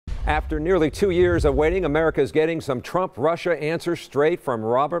After nearly 2 years of waiting, America is getting some Trump-Russia answers straight from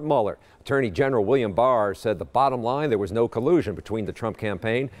Robert Mueller. Attorney General William Barr said the bottom line, there was no collusion between the Trump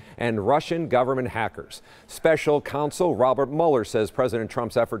campaign and Russian government hackers. Special counsel Robert Mueller says President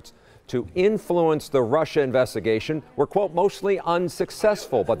Trump's efforts to influence the Russia investigation were, quote, mostly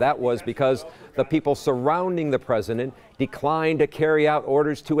unsuccessful, but that was because the people surrounding the president declined to carry out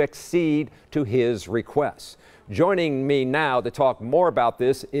orders to accede to his requests. Joining me now to talk more about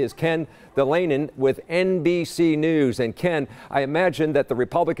this is Ken Dilanian with NBC News. And Ken, I imagine that the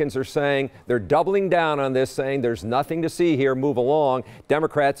Republicans are saying they're doubling down on this, saying there's nothing to see here, move along.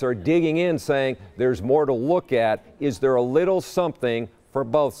 Democrats are digging in, saying there's more to look at. Is there a little something for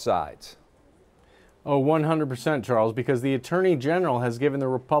both sides? Oh, 100%, Charles, because the Attorney General has given the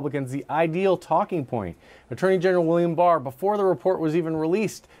Republicans the ideal talking point. Attorney General William Barr, before the report was even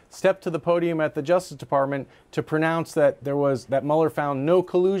released, stepped to the podium at the Justice Department to pronounce that Mueller found no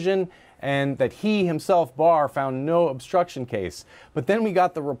collusion and that he himself, Barr, found no obstruction case. But then we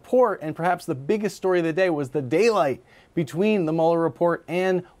got the report, and perhaps the biggest story of the day was the daylight between the Mueller report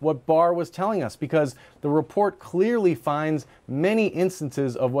and what Barr was telling us, because the report clearly finds many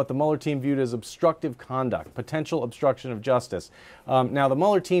instances of what the Mueller team viewed as obstructive conduct, potential obstruction of justice. Now, the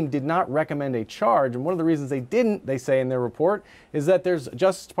Mueller team did not recommend a charge, and one of the reasons they didn't, they say in their report, is that there's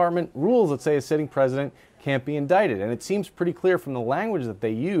Justice Department rules that say a sitting president can't be indicted. And it seems pretty clear from the language that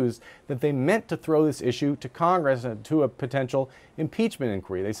they used that they meant to throw this issue to Congress and to a potential impeachment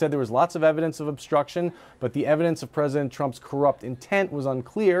inquiry. They said there was lots of evidence of obstruction, but the evidence of President Trump's corrupt intent was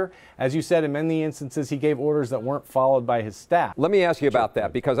unclear. As you said, in many instances, he gave orders that weren't followed by his staff. Let me ask you about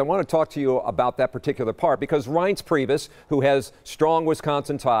that, because I want to talk to you about that particular part, because Reince Priebus, who has strong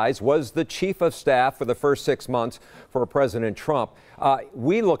Wisconsin ties, was the chief of staff for the first 6 months for President Trump.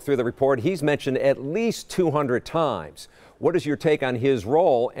 We looked through the report. He's mentioned at least 200 times. What is your take on his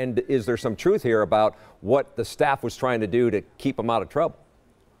role, and is there some truth here about what the staff was trying to do to keep him out of trouble?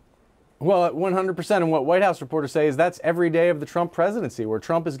 Well, 100%. And what White House reporters say is that's every day of the Trump presidency, where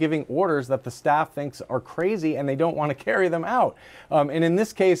Trump is giving orders that the staff thinks are crazy and they don't want to carry them out. And in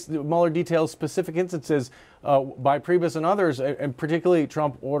this case, Mueller details specific instances by Priebus and others, and particularly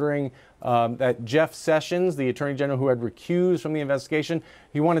Trump ordering that Jeff Sessions, the Attorney General who had recused from the investigation,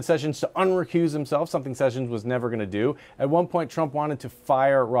 he wanted Sessions to unrecuse himself, something Sessions was never going to do. At one point, Trump wanted to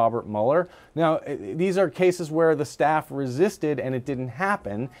fire Robert Mueller. Now, these are cases where the staff resisted and it didn't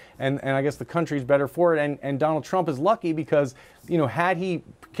happen, and I guess the country's better for it. And Donald Trump is lucky because, you know, had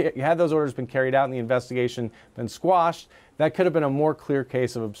those orders been carried out and the investigation been squashed, that could have been a more clear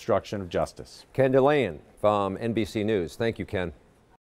case of obstruction of justice. Ken Dilanian from NBC News. Thank you, Ken.